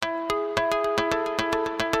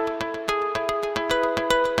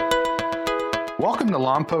Welcome to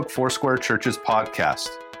Lompoc Foursquare Church's podcast.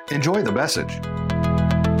 Enjoy the message.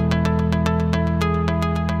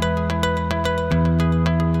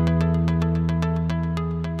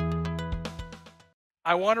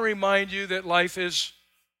 I want to remind you that life is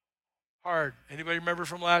hard. Anybody remember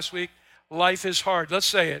from last week? Life is hard. Let's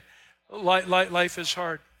say it. Life is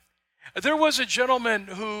hard. There was a gentleman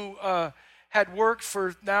who had worked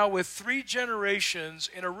for now with 3 generations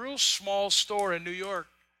in a real small store in New York.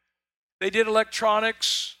 They did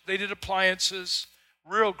electronics, they did appliances,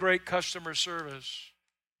 real great customer service.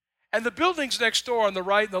 And the buildings next door on the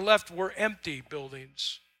right and the left were empty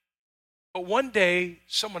buildings. But one day,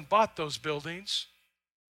 someone bought those buildings,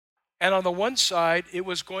 and on the one side, it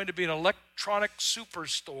was going to be an electronic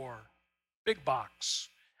superstore, big box.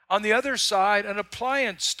 On the other side, an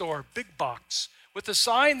appliance store, big box, with a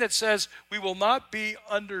sign that says, "We will not be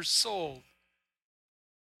undersold."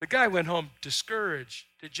 The guy went home discouraged,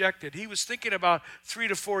 dejected. He was thinking about 3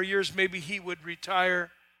 to 4 years, maybe he would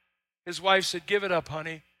retire. His wife said, "Give it up,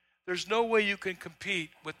 honey. There's no way you can compete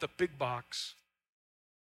with the big box."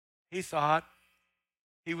 He thought,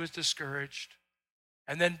 he was discouraged.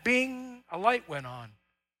 And then bing, a light went on.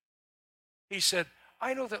 He said,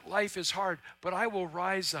 "I know that life is hard, but I will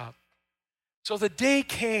rise up." So the day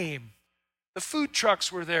came. The food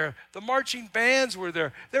trucks were there. The marching bands were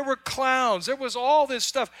there. There were clowns. There was all this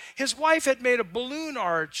stuff. His wife had made a balloon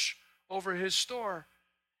arch over his store.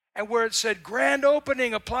 And where it said grand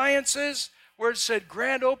opening appliances, where it said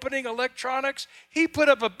grand opening electronics, he put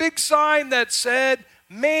up a big sign that said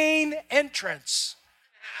main entrance.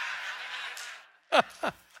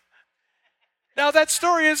 Now that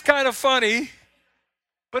story is kind of funny,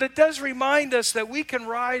 but it does remind us that we can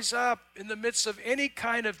rise up in the midst of any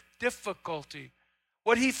kind of difficulty.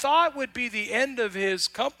 What he thought would be the end of his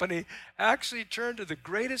company actually turned to the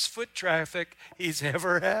greatest foot traffic he's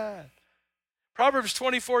ever had. Proverbs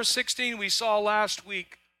 24:16 we saw last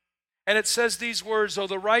week, and it says these words, "Though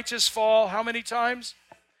the righteous fall," how many times?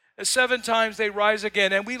 7 times they rise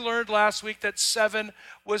again. And we learned last week that 7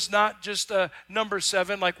 was not just a number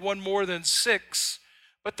 7, like one more than 6,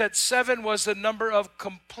 but that 7 was the number of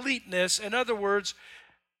completeness. In other words,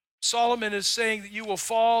 Solomon is saying that you will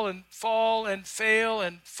fall and fail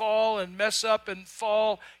and fall and mess up and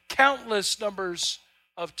fall countless numbers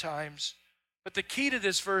of times. But the key to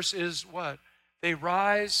this verse is what? They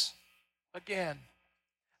rise again.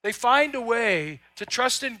 They find a way to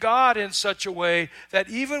trust in God in such a way that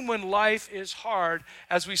even when life is hard,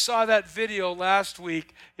 as we saw that video last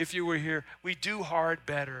week, if you were here, we do hard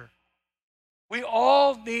better. We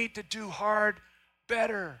all need to do hard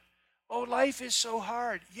better. Oh, life is so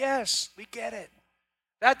hard. Yes, we get it.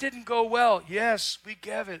 That didn't go well. Yes, we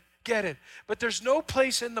get it. But there's no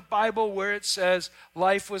place in the Bible where it says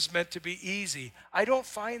life was meant to be easy. I don't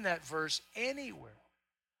find that verse anywhere.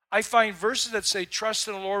 I find verses that say, trust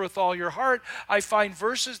in the Lord with all your heart. I find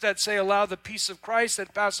verses that say, allow the peace of Christ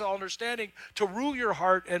that passes all understanding to rule your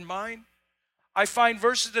heart and mind. I find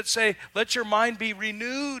verses that say, let your mind be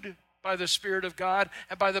renewed by the Spirit of God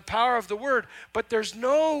and by the power of the Word. But there's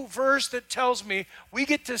no verse that tells me we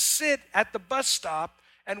get to sit at the bus stop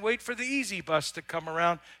and wait for the easy bus to come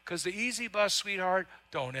around, because the easy bus, sweetheart,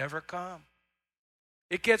 don't ever come.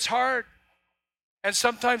 It gets hard. And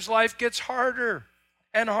sometimes life gets harder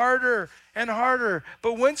and harder and harder.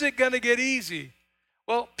 But when's it going to get easy?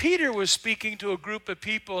 Well, Peter was speaking to a group of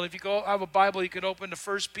people. And if you go have a Bible, you can open to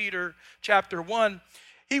 1 Peter chapter 1.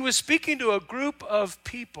 He was speaking to a group of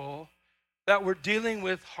people that were dealing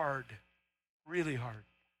with hard, really hard.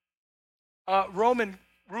 Roman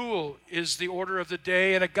rule is the order of the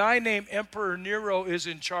day, and a guy named Emperor Nero is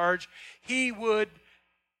in charge. He would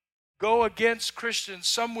go against Christians.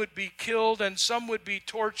 Some would be killed and some would be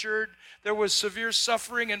tortured. There was severe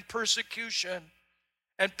suffering and persecution.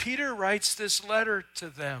 And Peter writes this letter to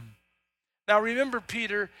them. Now remember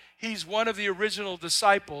Peter, he's one of the original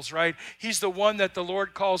disciples, right? He's the one that the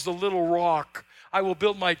Lord calls the little rock. I will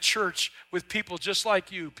build my church with people just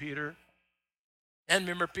like you, Peter. And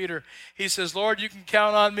remember Peter, he says, Lord, you can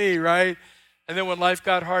count on me, right? And then when life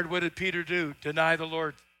got hard, what did Peter do? Deny the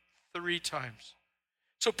Lord 3 times.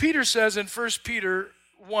 So Peter says in 1 Peter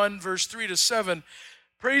 1, verse 3 to 7,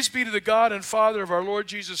 praise be to the God and Father of our Lord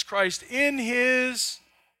Jesus Christ. In his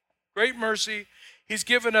great mercy, he's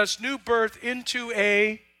given us new birth into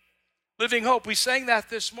a living hope. We sang that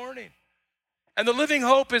this morning. And the living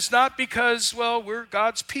hope is not because, well, we're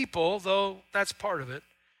God's people, though that's part of it.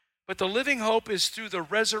 But the living hope is through the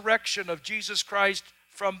resurrection of Jesus Christ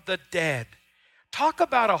from the dead. Talk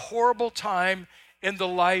about a horrible time in the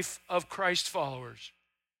life of Christ followers.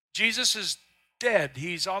 Jesus is dead.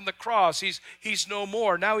 He's on the cross. He's no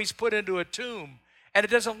more. Now he's put into a tomb. And it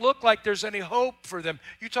doesn't look like there's any hope for them.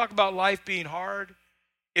 You talk about life being hard.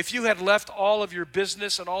 If you had left all of your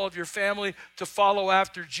business and all of your family to follow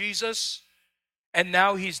after Jesus, and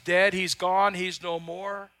now he's dead, he's gone, he's no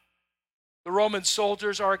more. The Roman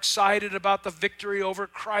soldiers are excited about the victory over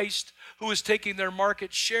Christ, who is taking their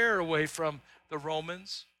market share away from the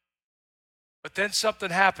Romans. But then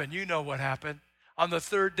something happened. You know what happened. On the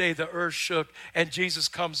third day, the earth shook, and Jesus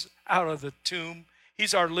comes out of the tomb.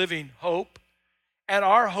 He's our living hope. And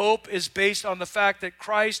our hope is based on the fact that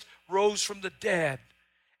Christ rose from the dead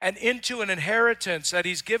and into an inheritance that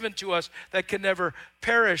he's given to us that can never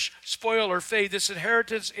perish, spoil, or fade. This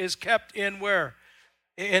inheritance is kept in where?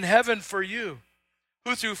 In heaven for you,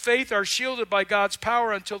 who through faith are shielded by God's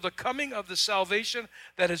power until the coming of the salvation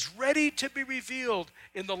that is ready to be revealed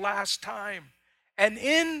in the last time. And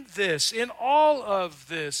in this, in all of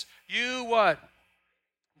this, you what?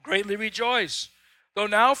 Greatly rejoice. Though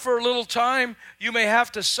now for a little time you may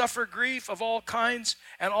have to suffer grief of all kinds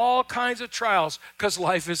and all kinds of trials, because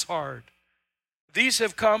life is hard. These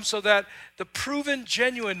have come so that the proven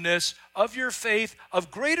genuineness of your faith,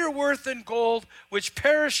 of greater worth than gold, which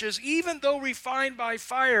perishes even though refined by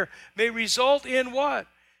fire, may result in what?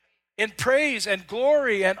 In praise and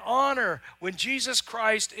glory and honor when Jesus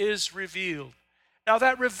Christ is revealed. Now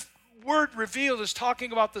that word revealed is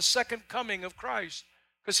talking about the second coming of Christ,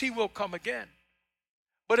 because he will come again.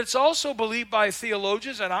 But it's also believed by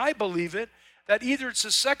theologians, and I believe it, that either it's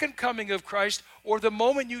the second coming of Christ or the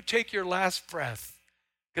moment you take your last breath.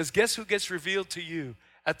 Because guess who gets revealed to you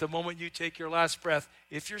at the moment you take your last breath?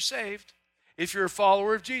 If you're saved, if you're a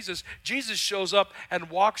follower of Jesus, Jesus shows up and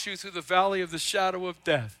walks you through the valley of the shadow of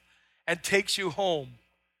death and takes you home.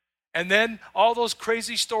 And then all those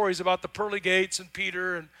crazy stories about the pearly gates and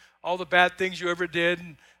Peter and all the bad things you ever did,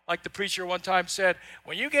 and like the preacher one time said,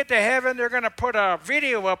 when you get to heaven, they're going to put a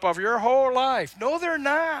video up of your whole life. No, they're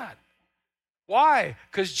not. Why?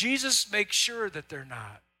 Because Jesus makes sure that they're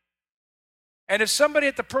not. And if somebody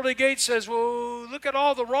at the pearly gate says, well, look at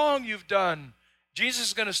all the wrong you've done, Jesus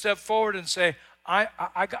is going to step forward and say,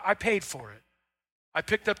 I paid for it. I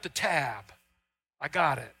picked up the tab. I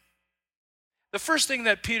got it. The first thing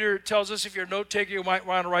that Peter tells us, if you're a note taker, you might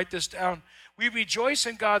want to write this down. We rejoice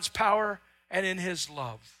in God's power and in his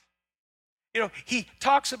love. You know, he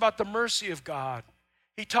talks about the mercy of God.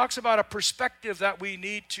 He talks about a perspective that we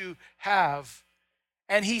need to have.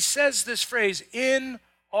 And he says this phrase, in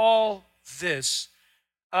all this.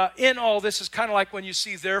 In all this is kind of like when you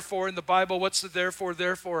see therefore in the Bible. What's the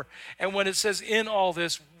therefore? And when it says in all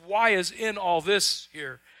this, why is in all this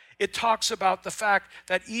here? It talks about the fact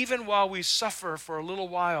that even while we suffer for a little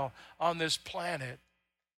while on this planet,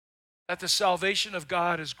 that the salvation of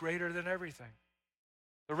God is greater than everything.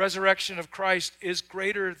 The resurrection of Christ is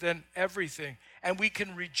greater than everything. And we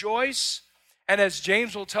can rejoice. And as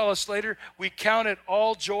James will tell us later, we count it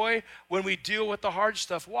all joy when we deal with the hard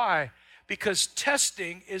stuff. Why? Because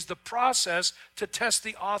testing is the process to test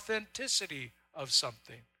the authenticity of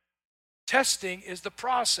something. Testing is the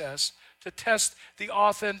process to test the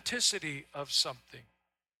authenticity of something.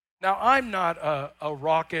 Now, I'm not a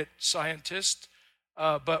rocket scientist,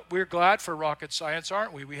 but we're glad for rocket science,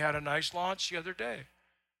 aren't we? We had a nice launch the other day.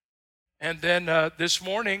 And then this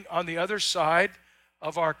morning, on the other side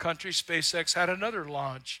of our country, SpaceX had another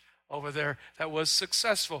launch over there that was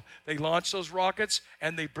successful. They launch those rockets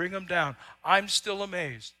and they bring them down. I'm still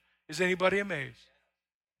amazed. Is anybody amazed?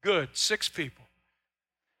 Good, 6 people.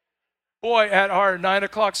 Boy, at our 9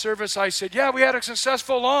 o'clock service, I said, yeah, we had a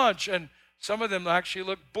successful launch. And some of them actually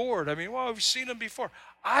looked bored. I mean, well, we've seen them before.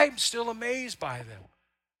 I'm still amazed by them.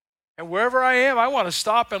 And wherever I am, I want to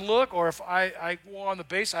stop and look, or if I go on the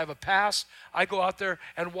base, I have a pass, I go out there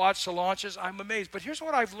and watch the launches. I'm amazed. But here's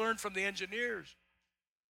what I've learned from the engineers,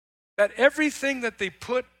 that everything that they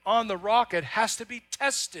put on the rocket has to be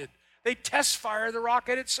tested. They test fire the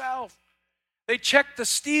rocket itself. They check the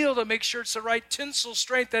steel to make sure it's the right tensile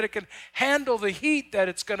strength, that it can handle the heat that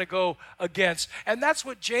it's going to go against. And that's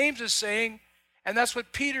what James is saying. And that's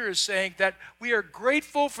what Peter is saying, that we are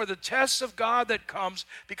grateful for the tests of God that comes,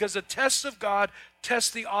 because the tests of God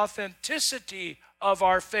test the authenticity of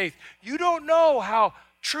our faith. You don't know how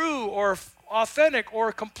true or authentic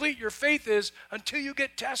or complete your faith is until you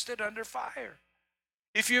get tested under fire.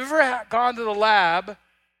 If you've ever gone to the lab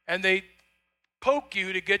and they poke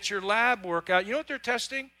you to get your lab work out, you know what they're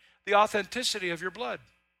testing? The authenticity of your blood.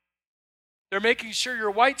 They're making sure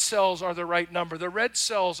your white cells are the right number. The red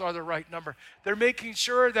cells are the right number. They're making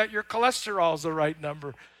sure that your cholesterol is the right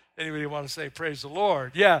number. Anybody want to say praise the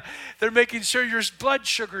Lord? Yeah. They're making sure your blood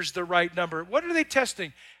sugar's the right number. What are they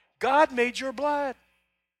testing? God made your blood.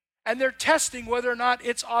 And they're testing whether or not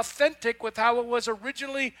it's authentic with how it was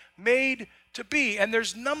originally made to be. And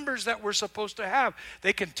there's numbers that we're supposed to have.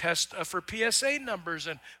 They can test for PSA numbers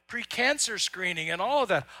and pre-cancer screening and all of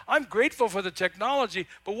that. I'm grateful for the technology,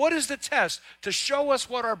 but what is the test? To show us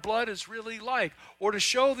what our blood is really like, or to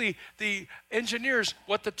show the engineers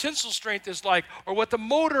what the tensile strength is like, or what the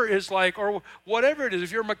motor is like, or whatever it is.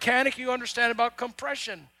 If you're a mechanic, you understand about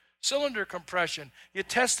compression. Cylinder compression. You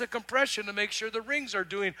test the compression to make sure the rings are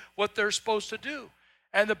doing what they're supposed to do.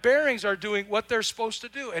 And the bearings are doing what they're supposed to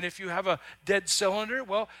do. And if you have a dead cylinder,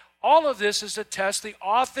 well, all of this is to test the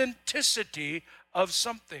authenticity of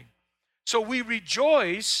something. So we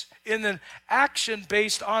rejoice in an action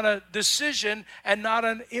based on a decision and not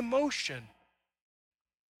an emotion.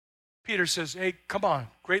 Peter says, hey, come on,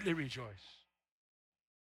 greatly rejoice.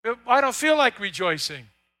 I don't feel like rejoicing.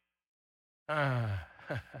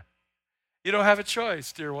 You don't have a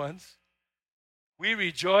choice, dear ones. We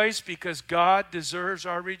rejoice because God deserves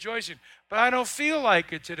our rejoicing. But I don't feel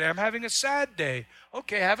like it today. I'm having a sad day.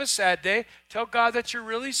 Okay, have a sad day. Tell God that you're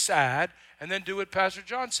really sad, and then do what Pastor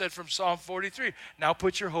John said from Psalm 43. Now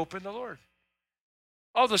put your hope in the Lord.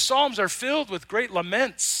 Oh, the Psalms are filled with great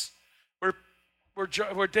laments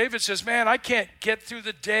where David says, man, I can't get through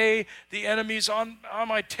the day. The enemy's on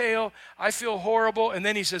my tail. I feel horrible. And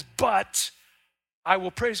then he says, but I will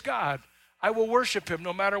praise God. I will worship him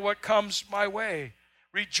no matter what comes my way.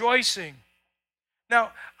 Rejoicing.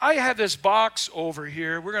 Now, I have this box over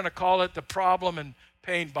here. We're going to call it the problem and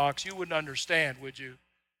pain box. You wouldn't understand, would you?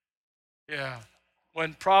 Yeah.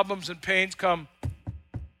 When problems and pains come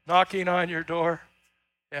knocking on your door.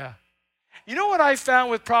 Yeah. You know what I found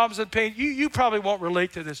with problems and pain? You probably won't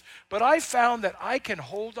relate to this, but I found that I can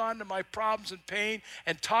hold on to my problems and pain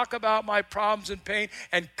and talk about my problems and pain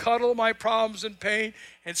and cuddle my problems and pain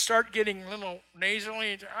and start getting a little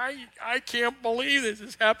nasally. I can't believe this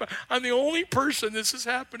is happening. I'm the only person this is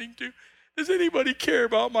happening to. Does anybody care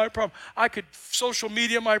about my problem? I could social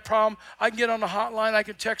media my problem. I can get on the hotline. I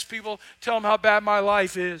can text people, tell them how bad my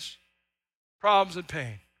life is. Problems and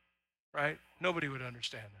pain, right? Nobody would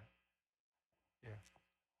understand that.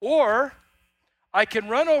 Or I can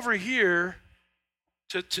run over here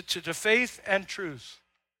to faith and truth.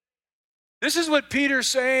 This is what Peter's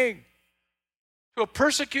saying to a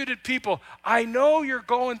persecuted people. I know you're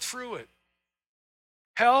going through it.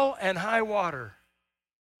 Hell and high water.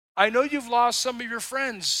 I know you've lost some of your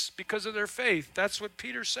friends because of their faith. That's what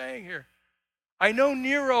Peter's saying here. I know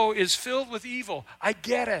Nero is filled with evil. I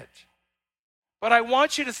get it. But I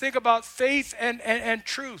want you to think about faith and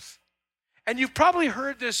truth. And you've probably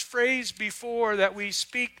heard this phrase before, that we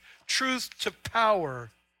speak truth to power.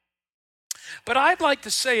 But I'd like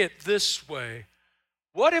to say it this way.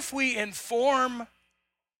 What if we inform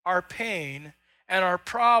our pain and our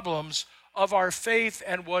problems of our faith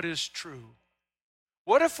and what is true?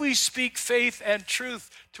 What if we speak faith and truth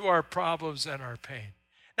to our problems and our pain?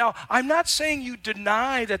 Now, I'm not saying you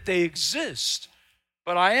deny that they exist,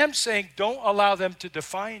 but I am saying don't allow them to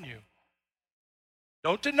define you.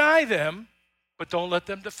 Don't deny them, but don't let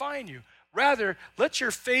them define you. Rather, let your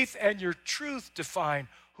faith and your truth define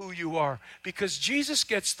who you are, because Jesus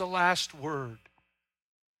gets the last word.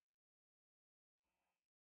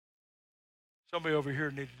 Somebody over here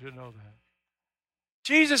needed to know that.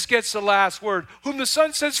 Jesus gets the last word. Whom the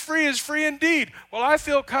Son sets free is free indeed. Well, I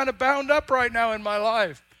feel kind of bound up right now in my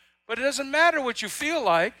life. But it doesn't matter what you feel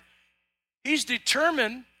like. He's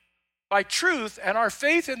determined by truth and our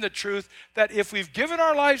faith in the truth that if we've given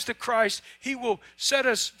our lives to Christ, he will set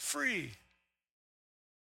us free.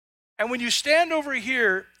 And when you stand over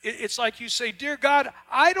here, it's like you say, dear God,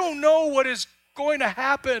 I don't know what is going to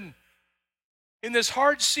happen in this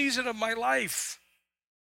hard season of my life.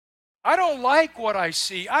 I don't like what I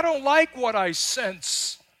see. I don't like what I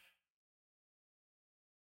sense.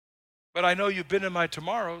 But I know you've been in my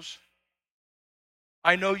tomorrows.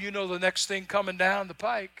 I know you know the next thing coming down the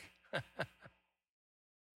pike.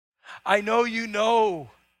 I know you know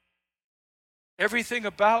everything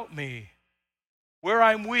about me, where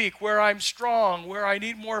I'm weak, where I'm strong, where I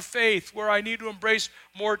need more faith, where I need to embrace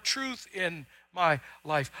more truth in my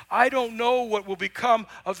life. I don't know what will become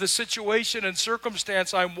of the situation and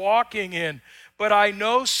circumstance I'm walking in, but I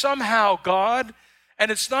know somehow, God, and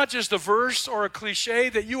it's not just a verse or a cliche,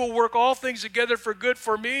 that you will work all things together for good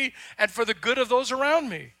for me and for the good of those around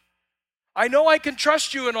me. I know I can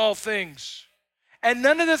trust you in all things. And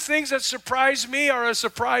none of the things that surprise me are a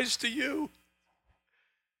surprise to you.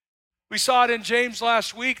 We saw it in James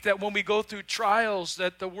last week that when we go through trials,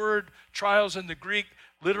 that the word trials in the Greek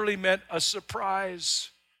literally meant a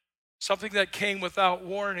surprise, something that came without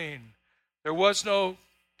warning. There was no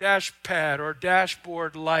dash pad or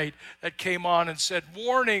dashboard light that came on and said,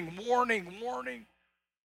 warning, warning, warning.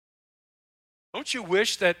 Don't you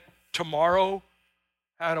wish that tomorrow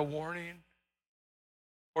had a warning?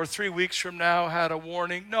 Or 3 weeks from now had a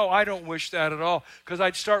warning? No, I don't wish that at all, because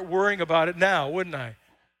I'd start worrying about it now, wouldn't I?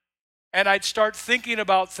 And I'd start thinking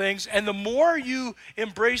about things, and the more you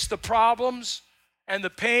embrace the problems and the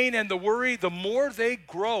pain and the worry, the more they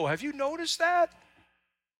grow. Have you noticed that?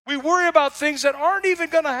 We worry about things that aren't even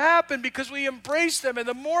going to happen because we embrace them, and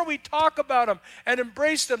the more we talk about them and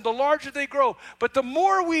embrace them, the larger they grow. But the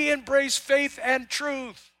more we embrace faith and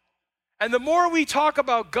truth, and the more we talk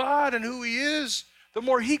about God and who He is, the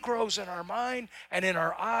more He grows in our mind and in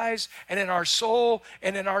our eyes and in our soul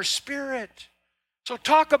and in our spirit. So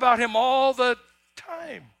talk about Him all the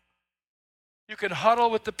time. You can huddle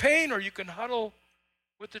with the pain or you can huddle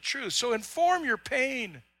with the truth. So inform your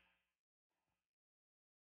pain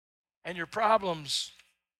and your problems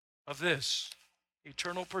of this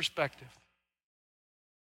eternal perspective.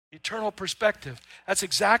 Eternal perspective. That's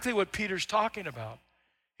exactly what Peter's talking about.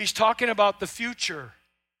 He's talking about the future.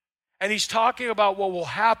 And he's talking about what will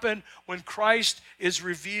happen when Christ is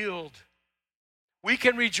revealed. We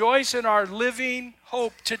can rejoice in our living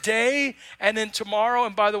hope today and in tomorrow.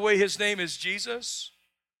 And by the way, His name is Jesus.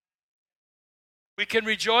 We can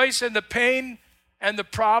rejoice in the pain and the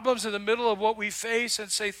problems in the middle of what we face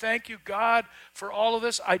and say, thank you, God, for all of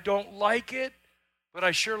this. I don't like it, but I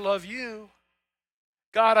sure love you.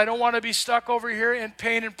 God, I don't want to be stuck over here in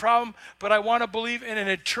pain and problem, but I want to believe in an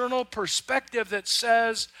eternal perspective that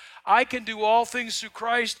says, I can do all things through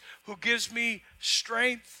Christ who gives me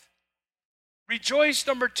strength. Rejoice,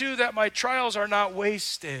 number 2, that my trials are not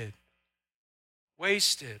wasted.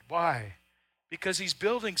 Wasted. Why? Because He's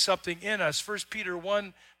building something in us. 1 Peter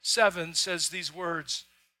 1:7 says these words,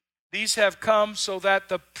 these have come so that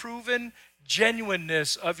the proven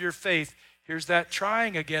genuineness of your faith, here's that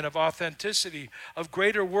trying again of authenticity, of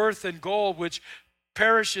greater worth than gold, which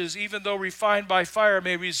perishes even though refined by fire,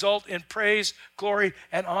 may result in praise, glory,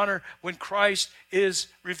 and honor when Christ is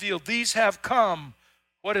revealed. These have come.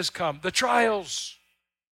 What has come? The trials.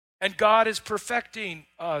 And God is perfecting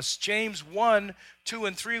us. James 1:2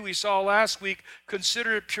 and 3 we saw last week.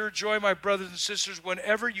 Consider it pure joy, my brothers and sisters,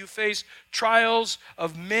 whenever you face trials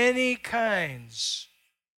of many kinds,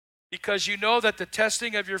 because you know that the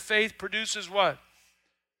testing of your faith produces what?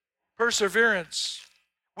 Perseverance.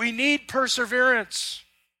 We need perseverance.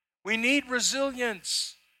 We need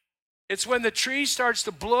resilience. It's when the tree starts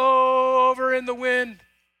to blow over in the wind.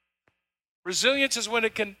 Resilience is when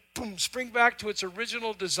it can spring back to its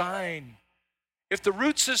original design. If the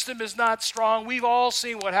root system is not strong, we've all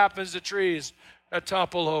seen what happens to trees that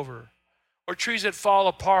topple over, or trees that fall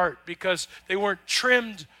apart because they weren't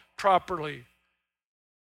trimmed properly.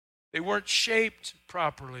 They weren't shaped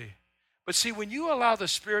properly. But see, when you allow the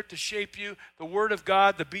Spirit to shape you, the Word of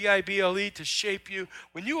God, the Bible to shape you,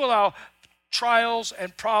 when you allow trials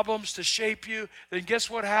and problems to shape you, then guess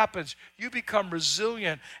what happens? You become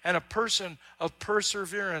resilient and a person of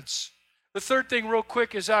perseverance. The third thing real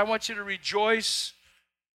quick is I want you to rejoice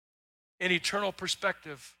in eternal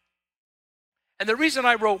perspective. And the reason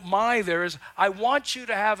I wrote "my" there is I want you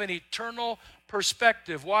to have an eternal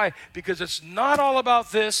perspective. Why? Because it's not all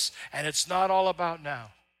about this and it's not all about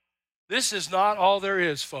now. This is not all there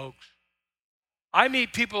is, folks. I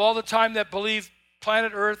meet people all the time that believe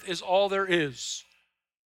planet Earth is all there is.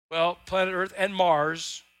 Well, planet Earth and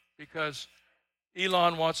Mars, because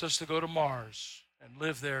Elon wants us to go to Mars and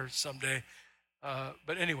live there someday.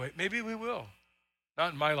 But anyway, maybe we will.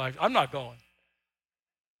 Not in my life. I'm not going.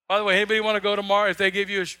 By the way, anybody want to go to Mars? If they give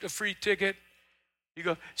you a free ticket, you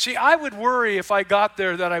go. See, I would worry if I got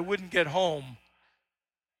there that I wouldn't get home.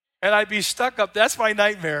 And I'd be stuck up. That's my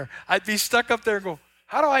nightmare. I'd be stuck up there and go,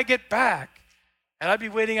 how do I get back? And I'd be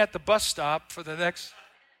waiting at the bus stop for the next.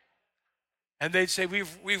 And they'd say,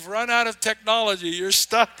 we've run out of technology. You're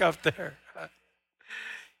stuck up there.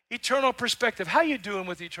 Eternal perspective. How you doing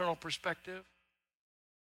with eternal perspective?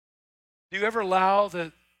 Do you ever allow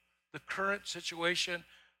the current situation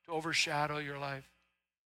to overshadow your life?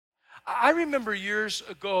 I remember years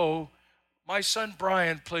ago, my son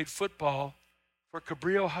Brian played football for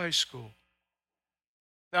Cabrillo High School.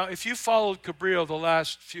 Now, if you followed Cabrillo the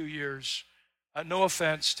last few years, no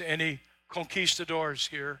offense to any conquistadors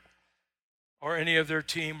here or any of their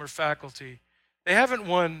team or faculty, they haven't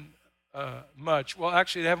won much. Well,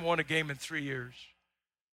 actually, they haven't won a game in 3 years.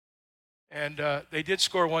 And they did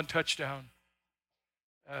score 1 touchdown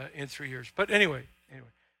in 3 years. But anyway.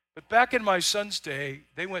 But back in my son's day,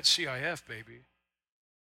 they went CIF, baby.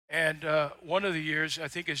 And one of the years, I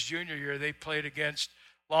think his junior year, they played against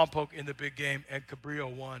Lompoc in the big game, and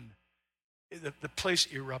Cabrillo won. The place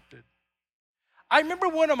erupted. I remember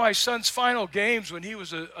one of my son's final games when he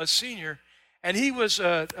was a senior, and he was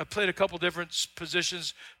played a couple different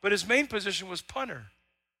positions, but his main position was punter.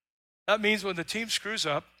 That means when the team screws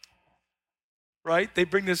up, right, they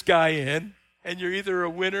bring this guy in, and you're either a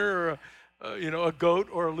winner or a goat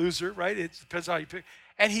or a loser, right? It depends how you pick.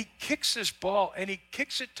 And he kicks this ball, and he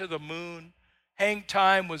kicks it to the moon. Hang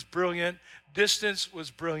time was brilliant. Distance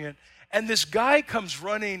was brilliant. And this guy comes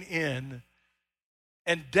running in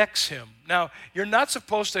and decks him. Now, you're not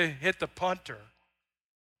supposed to hit the punter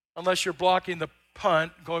unless you're blocking the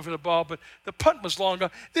punt, going for the ball, but the punt was long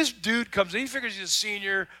gone. This dude comes in, he figures he's a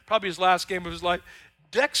senior, probably his last game of his life,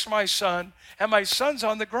 decks my son, and my son's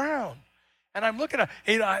on the ground. And I'm looking at,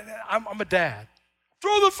 I'm a dad.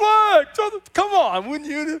 Throw the flag, come on, wouldn't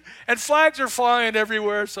you? And flags are flying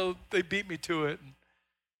everywhere, so they beat me to it.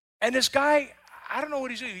 And this guy, I don't know what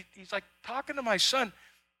he's doing. He's like talking to my son,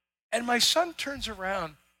 and my son turns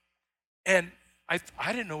around, and I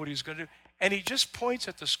didn't know what he was going to do, and he just points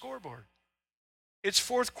at the scoreboard. It's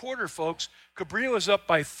fourth quarter, folks. Cabrillo is up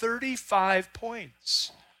by 35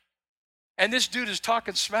 points. And this dude is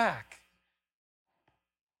talking smack.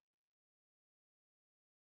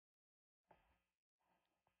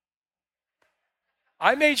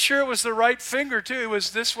 I made sure it was the right finger, too. It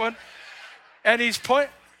was this one. And he's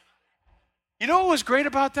pointing. You know what was great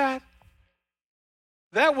about that?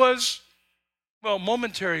 That was,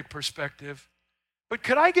 momentary perspective. But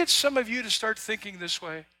could I get some of you to start thinking this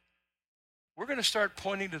way? We're going to start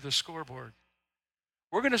pointing to the scoreboard.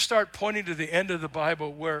 We're going to start pointing to the end of the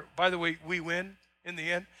Bible where, by the way, we win in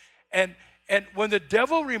the end. And when the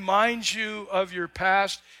devil reminds you of your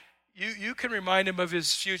past, you can remind him of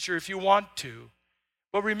his future if you want to.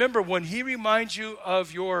 But remember, when he reminds you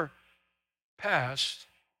of your past,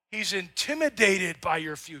 he's intimidated by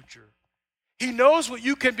your future. He knows what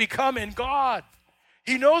you can become in God.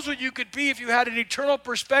 He knows what you could be if you had an eternal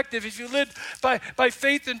perspective, if you lived by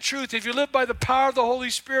faith and truth, if you lived by the power of the Holy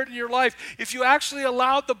Spirit in your life, if you actually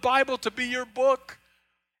allowed the Bible to be your book,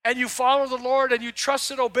 and you follow the Lord and you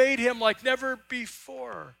trusted and obeyed him like never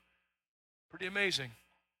before. Pretty amazing.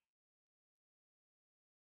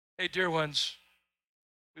 Hey, dear ones,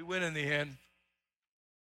 we win in the end.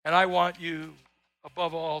 And I want you,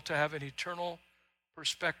 above all, to have an eternal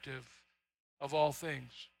perspective of all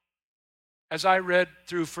things. As I read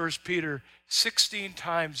through 1 Peter 16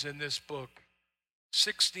 times in this book,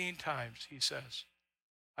 16 times he says,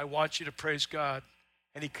 I want you to praise God.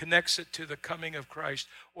 And he connects it to the coming of Christ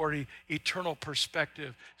or the eternal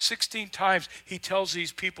perspective. 16 times he tells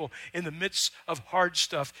these people in the midst of hard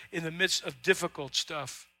stuff, in the midst of difficult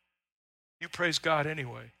stuff, you praise God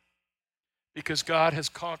anyway. Because God has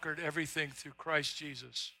conquered everything through Christ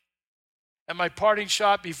Jesus. And my parting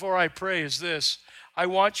shot before I pray is this. I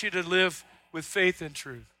want you to live with faith and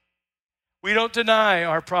truth. We don't deny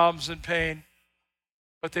our problems and pain,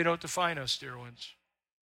 but they don't define us, dear ones.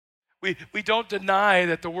 We don't deny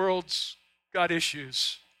that the world's got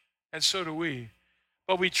issues, and so do we.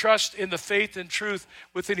 But we trust in the faith and truth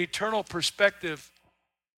with an eternal perspective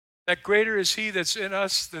that greater is he that's in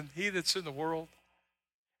us than he that's in the world.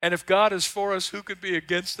 And if God is for us, who could be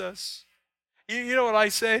against us? You know what I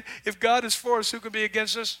say? If God is for us, who can be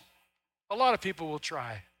against us? A lot of people will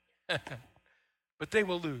try. But they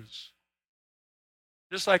will lose.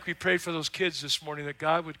 Just like we prayed for those kids this morning, that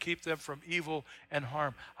God would keep them from evil and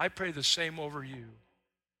harm. I pray the same over you.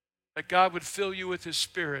 That God would fill you with his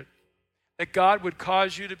Spirit. That God would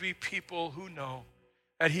cause you to be people who know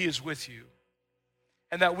that he is with you.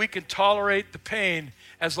 And that we can tolerate the pain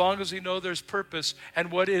as long as we know there's purpose.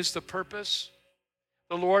 And what is the purpose?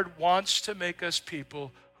 The Lord wants to make us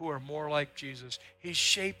people who are more like Jesus. He's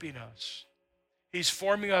shaping us. He's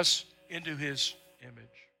forming us into his image.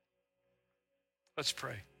 Let's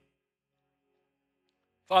pray.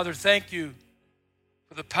 Father, thank you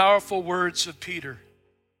for the powerful words of Peter.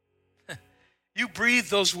 You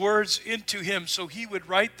breathed those words into him so he would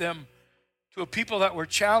write them to a people that were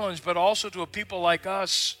challenged, but also to a people like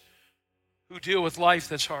us who deal with life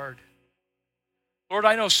that's hard. Lord,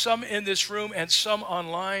 I know some in this room and some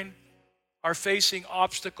online are facing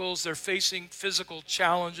obstacles. They're facing physical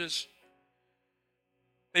challenges.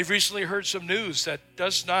 They've recently heard some news that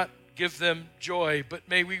does not give them joy, but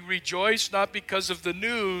may we rejoice not because of the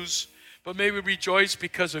news, but may we rejoice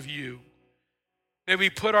because of you. May we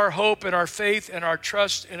put our hope and our faith and our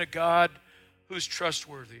trust in a God who's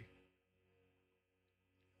trustworthy.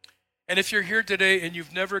 And if you're here today and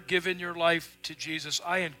you've never given your life to Jesus,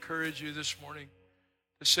 I encourage you this morning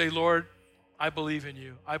to say, Lord, I believe in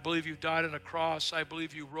you. I believe you died on a cross. I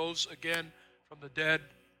believe you rose again from the dead.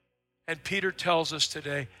 And Peter tells us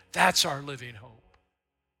today, that's our living hope.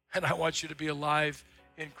 And I want you to be alive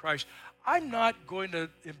in Christ. I'm not going to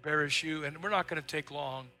embarrass you, and we're not going to take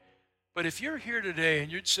long. But if you're here today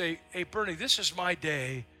and you'd say, hey, Bernie, this is my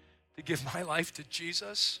day to give my life to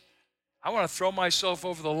Jesus. I want to throw myself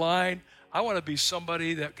over the line. I want to be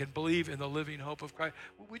somebody that can believe in the living hope of Christ.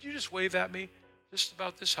 Would you just wave at me? Just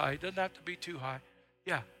about this high. It doesn't have to be too high.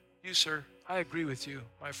 Yeah, you, sir. I agree with you,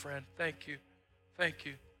 my friend. Thank you. Thank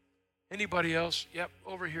you. Anybody else? Yep,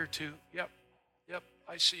 over here too. Yep.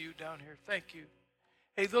 I see you down here. Thank you.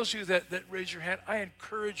 Hey, those of you that raise your hand, I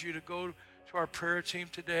encourage you to go to our prayer team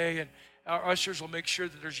today, and our ushers will make sure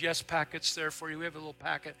that there's yes packets there for you. We have a little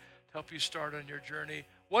packet to help you start on your journey.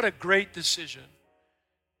 What a great decision.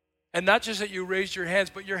 And not just that you raised your hands,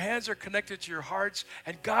 but your hands are connected to your hearts,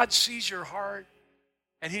 and God sees your heart,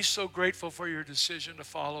 and he's so grateful for your decision to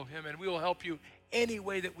follow him, and we will help you any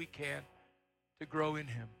way that we can to grow in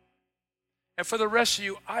him. And for the rest of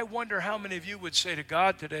you, I wonder how many of you would say to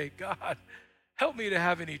God today, God, help me to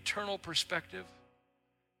have an eternal perspective.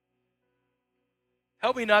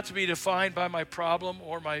 Help me not to be defined by my problem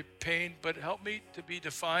or my pain, but help me to be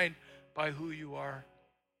defined by who you are.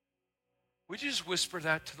 Would you just whisper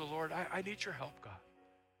that to the Lord? I need your help, God.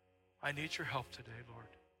 I need your help today, Lord.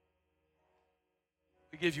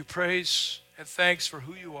 We give you praise and thanks for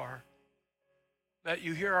who you are, that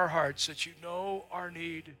you hear our hearts, that you know our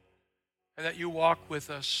need, and that you walk with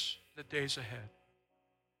us the days ahead.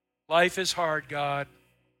 Life is hard, God,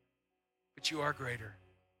 but you are greater.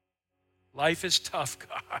 Life is tough,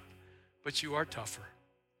 God, but you are tougher.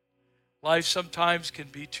 Life sometimes can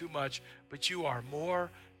be too much, but you are more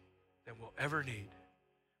than we'll ever need.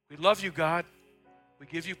 We love you, God. We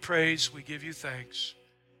give you praise. We give you thanks.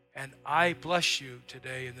 And I bless you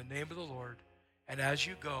today in the name of the Lord. And as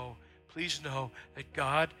you go, please know that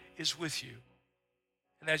God is with you.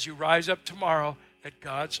 And as you rise up tomorrow, that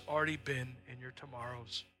God's already been in your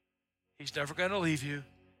tomorrows. He's never going to leave you.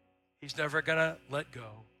 He's never going to let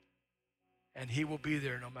go. And he will be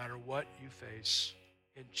there no matter what you face.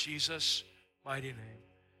 In Jesus' mighty name.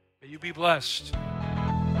 May you be blessed.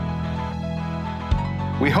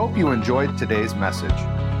 We hope you enjoyed today's message.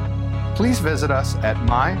 Please visit us at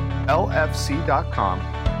mylfc.com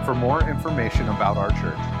for more information about our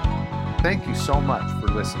church. Thank you so much for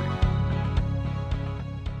listening.